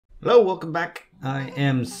Hello, welcome back. I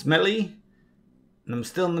am Smelly, and I'm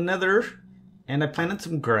still in the Nether, and I planted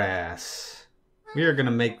some grass. We are going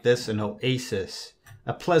to make this an oasis,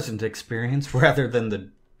 a pleasant experience rather than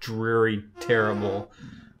the dreary, terrible,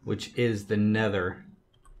 which is the Nether.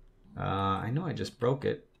 I know I just broke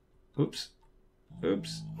it. Oops.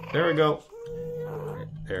 Oops. There we go. Right,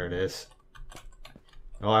 there it is.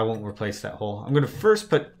 Oh, I won't replace that hole. I'm going to first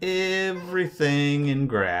put everything in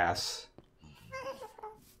grass.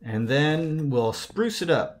 And then we'll spruce it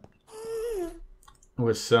up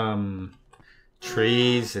with some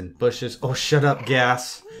trees and bushes. Oh, shut up,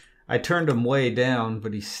 gas. I turned him way down,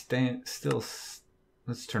 but he's still...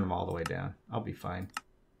 Let's turn him all the way down. I'll be fine.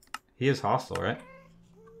 He is hostile, right?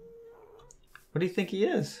 What do you think he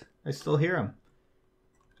is? I still hear him.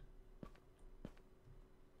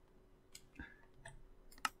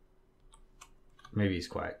 Maybe he's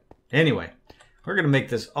quiet. Anyway, we're going to make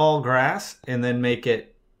this all grass and then make it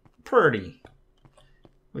pretty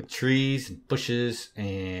with trees and bushes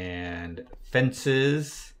and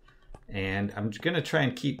fences, and I'm going to try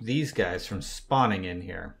and keep these guys from spawning in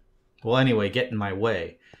here. Well, anyway, get in my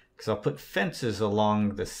way, because I'll put fences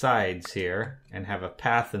along the sides here and have a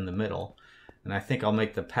path in the middle, and I think I'll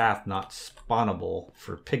make the path not spawnable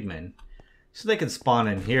for pigmen, so they can spawn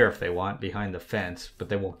in here if they want behind the fence, but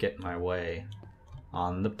they won't get in my way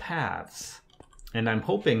on the paths. And I'm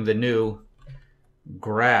hoping the new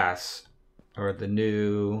grass, or the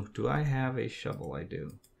new... Do I have a shovel? I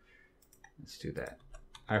do. Let's do that.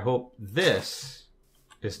 I hope this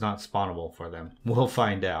is not spawnable for them. We'll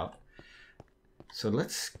find out. So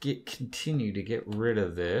let's continue to get rid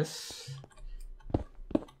of this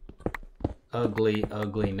ugly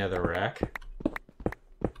netherrack.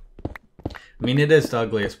 I mean, it is the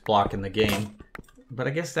ugliest block in the game, but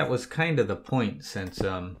I guess that was kind of the point, since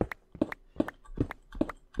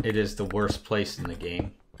it is the worst place in the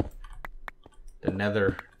game. The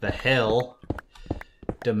Nether, the hell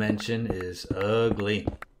dimension is ugly.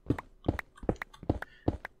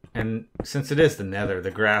 And since it is the Nether, the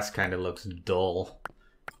grass kind of looks dull.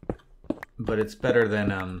 But it's better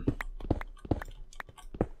than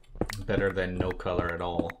no color at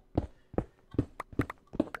all.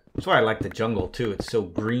 That's why I like the jungle too. It's so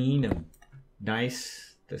green and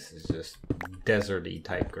nice. This is just deserty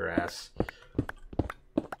type grass.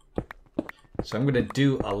 So I'm going to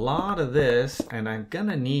do a lot of this, and I'm going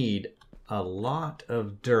to need a lot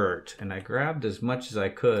of dirt. And I grabbed as much as I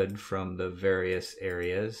could from the various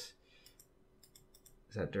areas.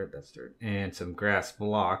 Is that dirt? That's dirt. And some grass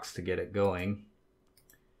blocks to get it going.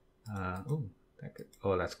 Oh,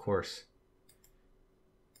 that's coarse.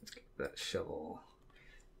 Let's get that shovel.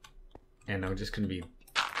 And I'm just going to be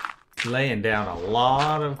laying down a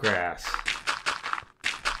lot of grass.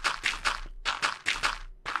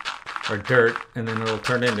 Or dirt, and then it'll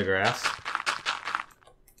turn into grass.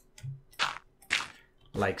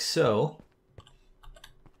 Like so.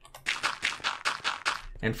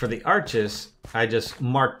 And for the arches, I just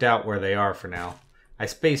marked out where they are for now. I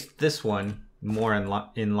spaced this one more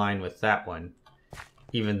in line with that one,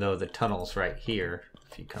 even though the tunnel's right here.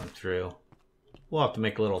 If you come through, we'll have to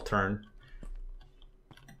make a little turn.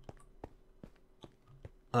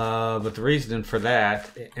 But the reason for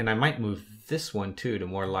that, and I might move this one too to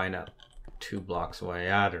more line up 2 blocks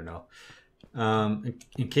away. I don't know.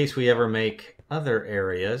 In case we ever make other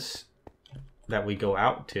areas that we go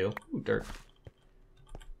out to. Ooh, dirt.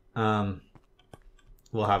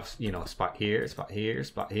 We'll have, you know, a spot here, spot here,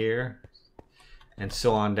 spot here, and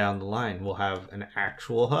so on down the line. We'll have an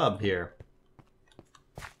actual hub here.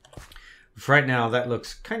 For right now, that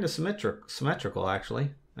looks kind of symmetrical, actually.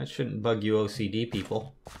 That shouldn't bug you OCD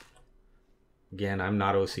people. Again, I'm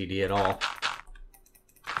not OCD at all.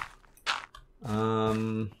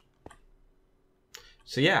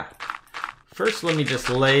 So yeah, first let me just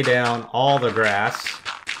lay down all the grass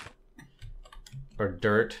or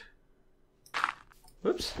dirt.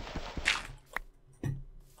 Whoops.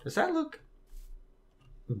 Does that look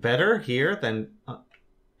better here than...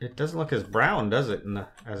 it doesn't look as brown, does it,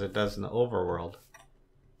 as it does in the overworld?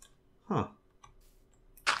 Huh.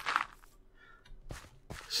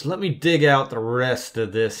 So let me dig out the rest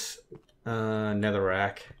of this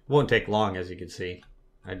netherrack. Won't take long, as you can see.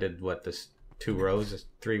 I did, what, this 3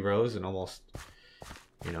 rows in almost,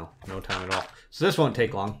 you know, no time at all. So this won't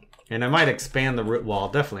take long. And I might expand the roof. Well,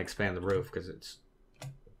 I'll definitely expand the roof because it's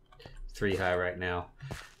 3 high right now.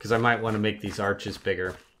 Because I might want to make these arches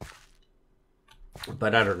bigger.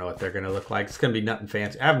 But I don't know what they're going to look like. It's going to be nothing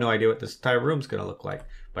fancy. I have no idea what this entire room's going to look like.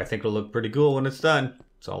 But I think it'll look pretty cool when it's done.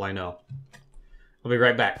 That's all I know. I'll be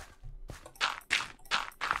right back.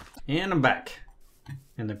 And I'm back.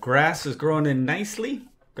 And the grass is growing in nicely.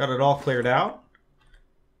 got it all cleared out.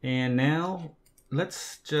 And now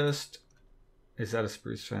let's just, is that a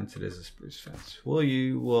spruce fence? It is a spruce fence. We'll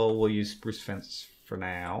use spruce fence for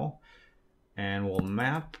now. And we'll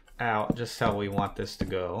map out just how we want this to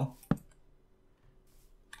go.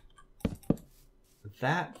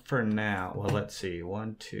 That for now. Well, let's see.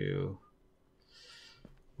 1, 2.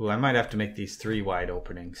 Ooh, I might have to make these 3 wide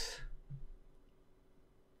openings.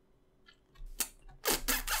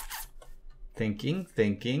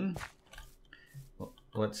 Thinking. Well,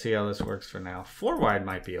 let's see how this works for now. 4 wide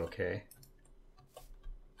might be okay.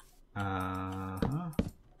 Is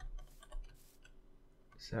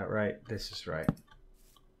that right? This is right.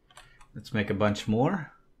 Let's make a bunch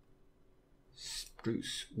more.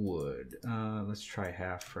 Spruce wood. Let's try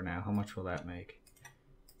half for now. How much will that make?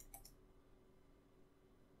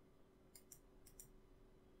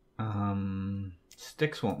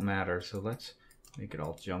 Sticks won't matter, so let's make it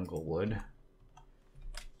all jungle wood.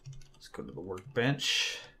 Let's go to the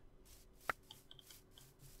workbench.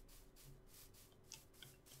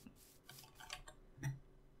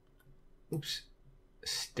 Oops.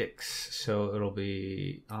 Sticks. So it'll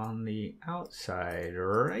be on the outside,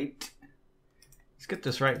 right? Let's get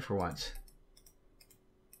this right for once.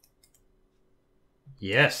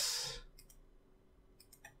 Yes.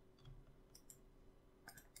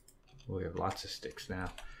 We have lots of sticks now.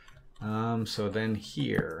 So then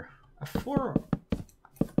here, a 4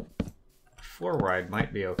 wide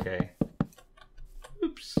might be okay.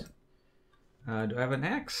 Oops. Do I have an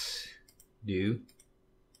axe? Do.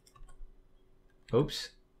 Oops.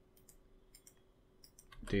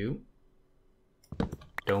 Do.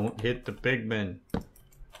 Don't hit the pigmen.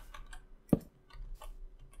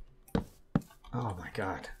 Oh my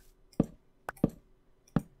god.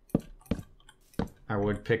 I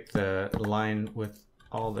would pick the line with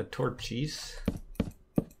all the torches.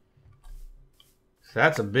 So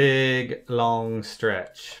that's a big, long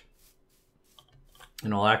stretch.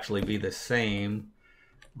 And it'll actually be the same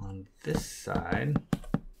on this side.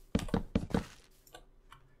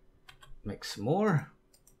 Make some more.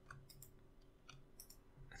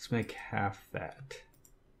 Let's make half that.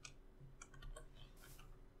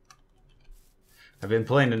 I've been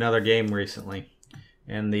playing another game recently,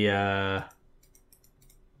 and the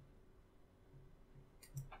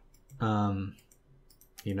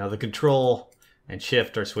you know, the control and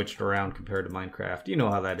shift are switched around compared to Minecraft. You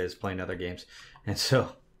know how that is playing other games. And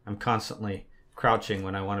so I'm constantly crouching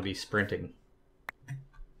when I want to be sprinting.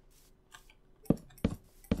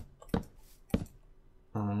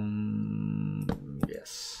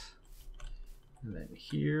 Yes. And then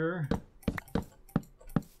here.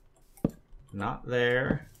 Not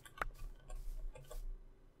there.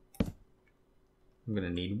 I'm gonna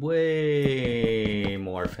need way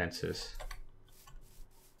more fences.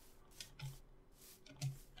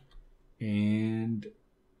 And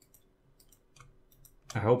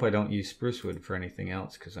I hope I don't use spruce wood for anything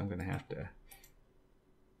else, because I'm gonna have to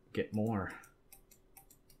get more.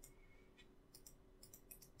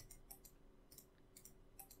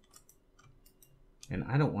 And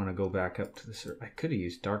I don't want to go back up to the... I could have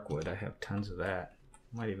used dark wood. I have tons of that.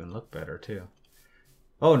 Might even look better too.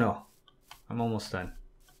 Oh no. I'm almost done.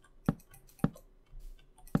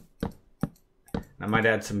 I might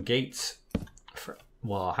add some gates.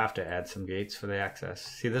 Well, I'll have to add some gates for the access.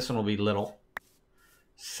 See, this one will be little.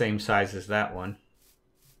 Same size as that one.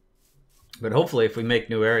 But hopefully if we make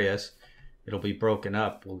new areas, it'll be broken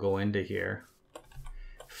up. We'll go into here.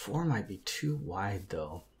 4 might be too wide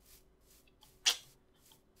though.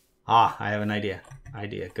 Ah, I have an idea.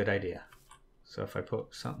 Good idea. So if I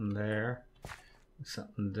put something there,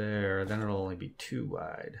 then it'll only be 2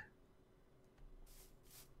 wide.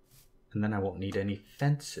 And then I won't need any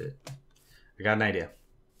fences. I got an idea.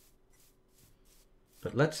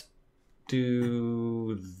 But let's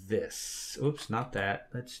do this. Oops, not that.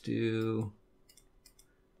 Let's do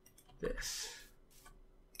this.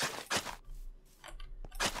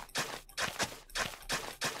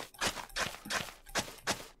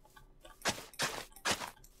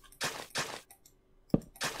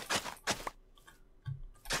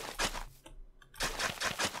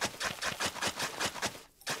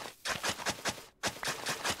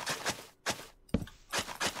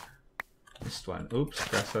 One. Oops,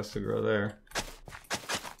 grass has to grow there.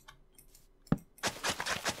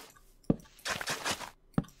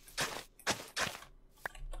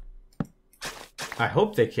 I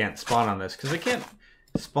hope they can't spawn on this, because they can't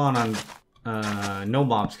spawn on, no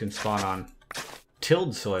mobs can spawn on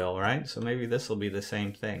tilled soil, right? So maybe this will be the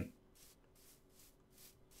same thing.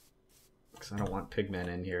 Because I don't want pigmen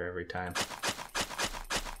in here every time.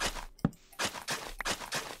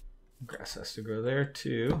 Grass has to grow there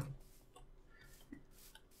too.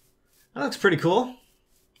 That looks pretty cool.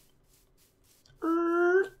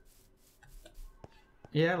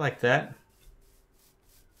 Yeah, I like that.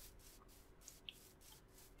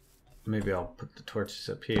 Maybe I'll put the torches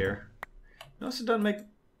up here. Notice it doesn't make...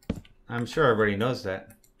 I'm sure everybody knows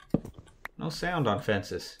that. No sound on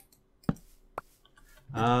fences.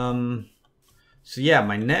 So yeah,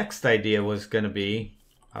 my next idea was going to be...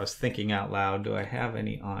 I was thinking out loud. Do I have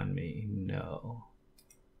any on me? No.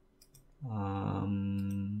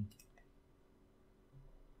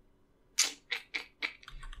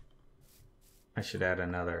 I should add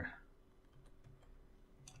another.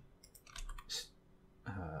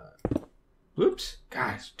 Whoops.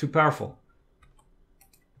 Guys, too powerful.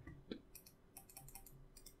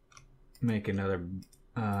 Make another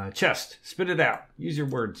chest. Spit it out. Use your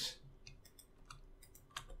words.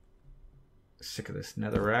 Sick of this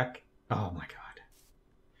nether rack. Oh my god.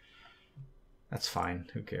 That's fine.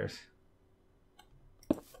 Who cares?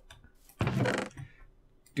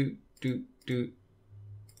 Doot, doot, doot.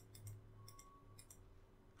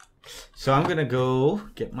 So I'm going to go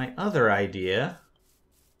get my other idea.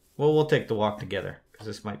 Well, we'll take the walk together because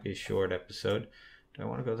this might be a short episode. Do I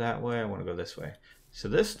want to go that way? I want to go this way. So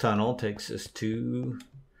this tunnel takes us to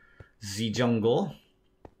the jungle.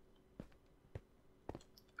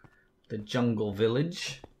 The jungle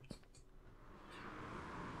village.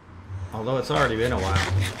 Although it's already been a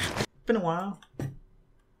while. Been a while.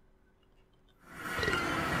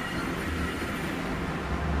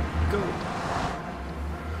 Go.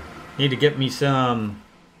 Need to get me some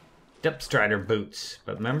depth strider boots.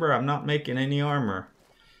 But remember, I'm not making any armor.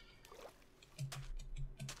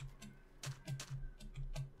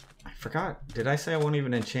 I forgot. Did I say I won't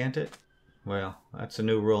even enchant it? Well, that's a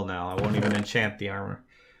new rule now. I won't even enchant the armor.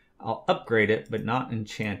 I'll upgrade it, but not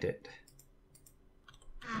enchant it.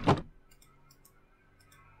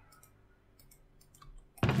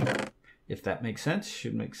 If that makes sense,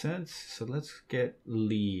 should make sense. So let's get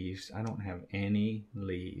leaves. I don't have any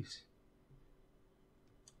leaves.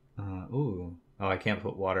 Ooh. Oh, I can't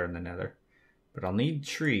put water in the nether. But I'll need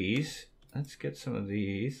trees. Let's get some of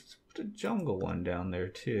these. Let's put a jungle one down there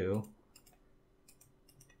too.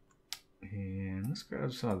 And let's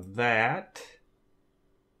grab some of that.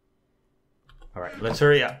 Alright, let's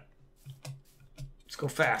hurry up. Let's go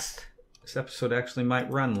fast. This episode actually might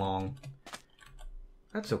run long.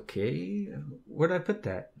 That's okay. Where did I put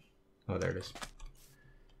that? Oh, there it is.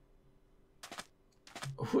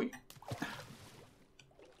 Hoi.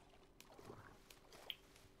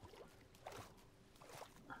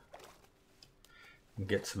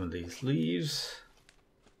 Get some of these leaves.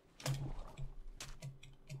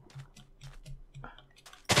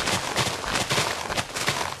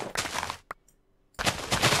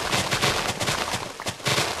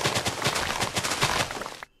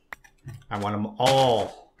 I want them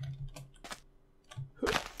all.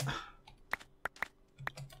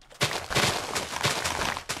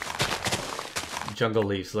 Jungle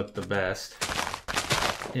leaves look the best,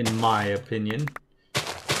 in my opinion.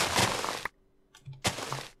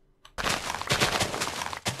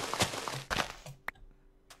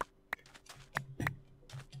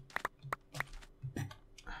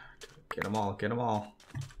 Get them all, get them all.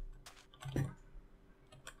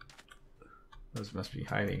 Those must be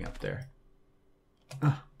hiding up there.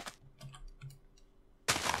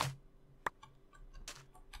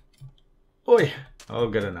 Oi! Oh,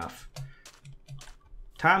 good enough.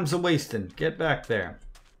 Time's a wasting. Get back there.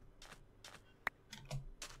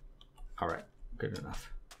 Alright, good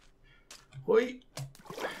enough. Oi!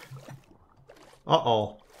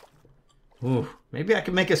 Uh-oh. Ooh, maybe I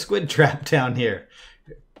can make a squid trap down here.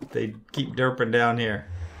 They keep derping down here.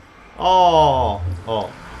 Oh!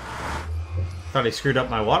 Oh. Thought he screwed up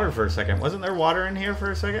my water for a second. Wasn't there water in here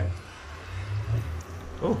for a second?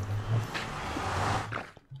 Oh.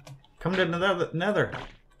 Come to the nether.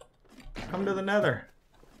 Come to the nether.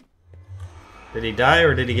 Did he die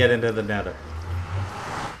or did he get into the nether?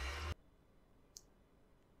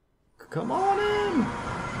 Come on in.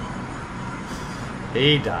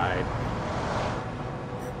 He died.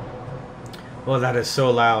 Oh, that is so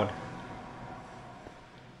loud.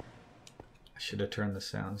 I should have turned the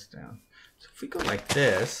sounds down. So if we go like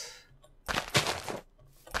this,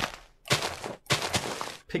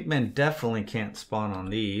 pigmen definitely can't spawn on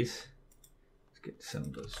these. Let's get some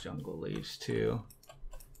of those jungle leaves too.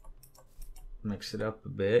 Mix it up a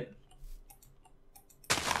bit.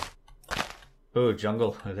 Oh,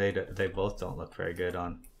 jungle. They both don't look very good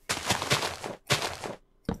on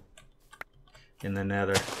in the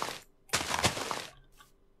nether.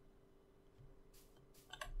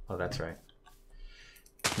 Oh, that's right.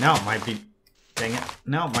 Now it might be, dang it,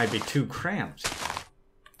 now it might be too cramped.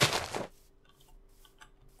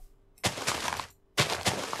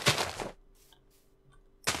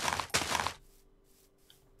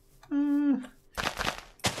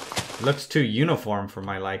 Looks too uniform for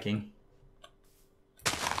my liking.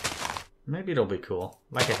 Maybe it'll be cool,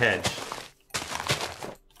 like a hedge.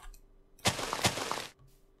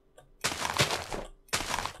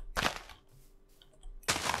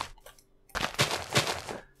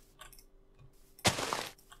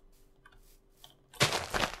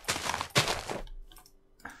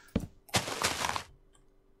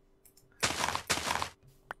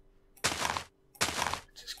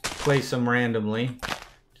 Just place them randomly,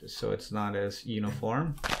 just so it's not as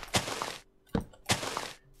uniform.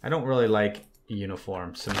 I don't really like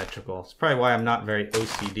uniform, symmetrical. It's probably why I'm not very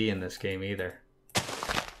OCD in this game either.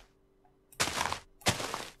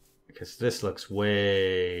 Because this looks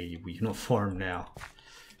way uniform now.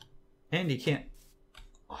 And you can't...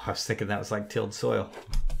 Oh, I was thinking that was like tilled soil.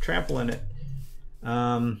 Trampling it.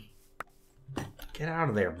 Get out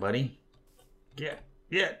of there, buddy. Get.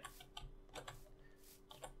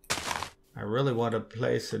 I really want to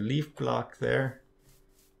place a leaf block there.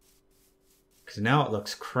 Because now it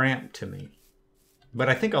looks cramped to me. But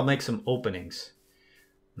I think I'll make some openings.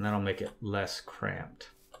 And that'll make it less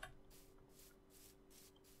cramped.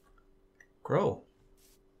 Grow.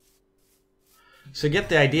 So get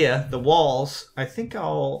the idea. The walls, I think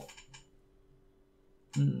I'll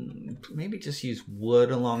maybe just use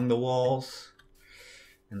wood along the walls.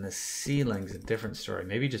 And the ceiling's a different story.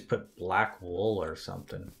 Maybe just put black wool or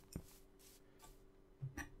something.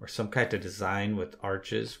 Or some kind of design with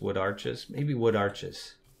arches, wood arches. Maybe wood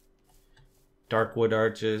arches. Dark wood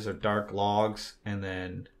arches or dark logs. And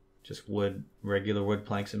then just wood, regular wood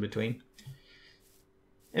planks in between.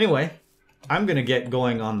 Anyway, I'm going to get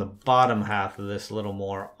going on the bottom half of this a little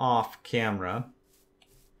more off camera.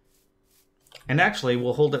 And actually,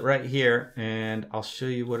 we'll hold it right here. And I'll show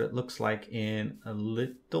you what it looks like in a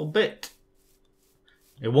little bit.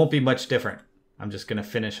 It won't be much different. I'm just going to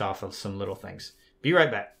finish off of some little things. Be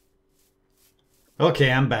right back.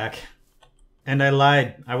 Okay, I'm back. And I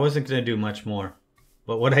lied. I wasn't going to do much more.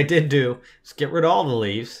 But what I did do is get rid of all the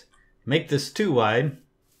leaves. Make this too wide.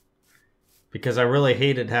 Because I really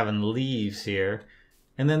hated having leaves here.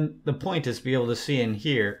 And then the point is to be able to see in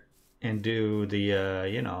here. And do the,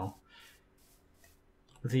 you know.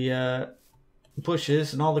 The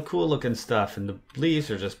bushes and all the cool looking stuff. And the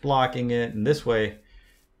leaves are just blocking it. And this way.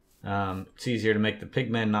 It's easier to make the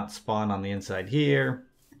pigmen not spawn on the inside here.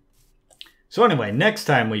 So anyway, next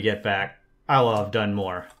time we get back, I will have done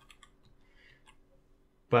more.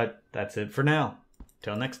 But that's it for now.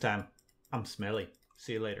 Till next time, I'm Smelly.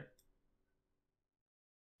 See you later.